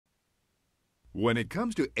When it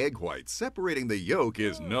comes to egg whites, separating the yolk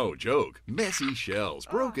is no joke. Messy shells,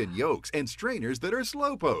 broken yolks, and strainers that are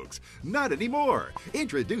slow pokes. Not anymore.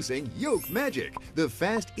 Introducing Yolk Magic, the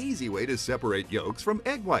fast, easy way to separate yolks from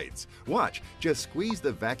egg whites. Watch, just squeeze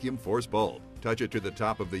the vacuum force bulb, touch it to the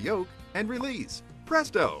top of the yolk, and release.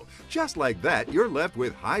 Presto! Just like that, you're left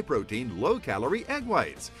with high-protein, low-calorie egg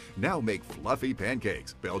whites. Now make fluffy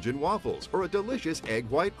pancakes, Belgian waffles, or a delicious egg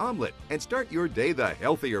white omelet and start your day the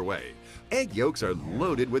healthier way. Egg yolks are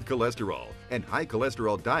loaded with cholesterol, and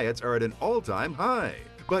high-cholesterol diets are at an all-time high.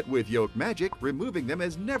 But with Yolk Magic, removing them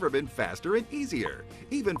has never been faster and easier,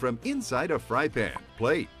 even from inside a fry pan,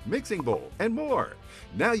 plate, mixing bowl, and more.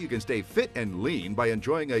 Now you can stay fit and lean by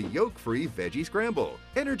enjoying a yolk-free veggie scramble,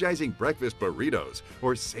 energizing breakfast burritos,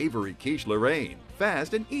 or savory quiche Lorraine,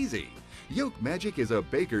 fast and easy. Yolk Magic is a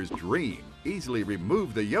baker's dream. Easily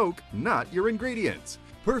remove the yolk, not your ingredients.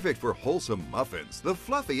 Perfect for wholesome muffins, the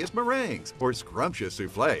fluffiest meringues, or scrumptious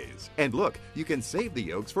soufflés. And look, you can save the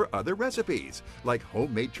yolks for other recipes, like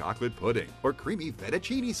homemade chocolate pudding or creamy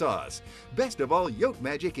fettuccine sauce. Best of all, Yolk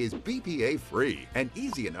Magic is BPA-free and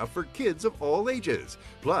easy enough for kids of all ages.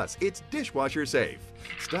 Plus, it's dishwasher safe.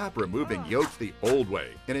 Stop removing yolks the old way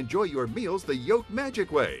and enjoy your meals the Yolk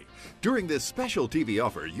Magic way. During this special TV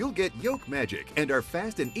offer, you'll get Yolk Magic and our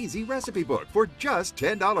fast and easy recipe book for just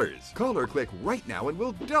 $10. Call or click right now and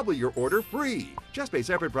we'll double your order free. Just pay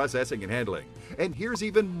separate processing and handling. And here's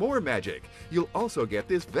even more magic. You'll also get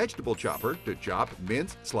this vegetable chopper to chop,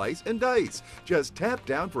 mince, slice, and dice. Just tap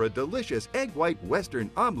down for a delicious egg white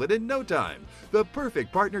Western omelet in no time. The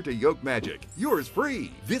perfect partner to Yolk Magic. Yours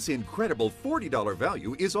free. This incredible $40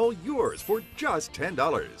 value is all yours for just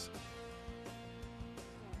 $10.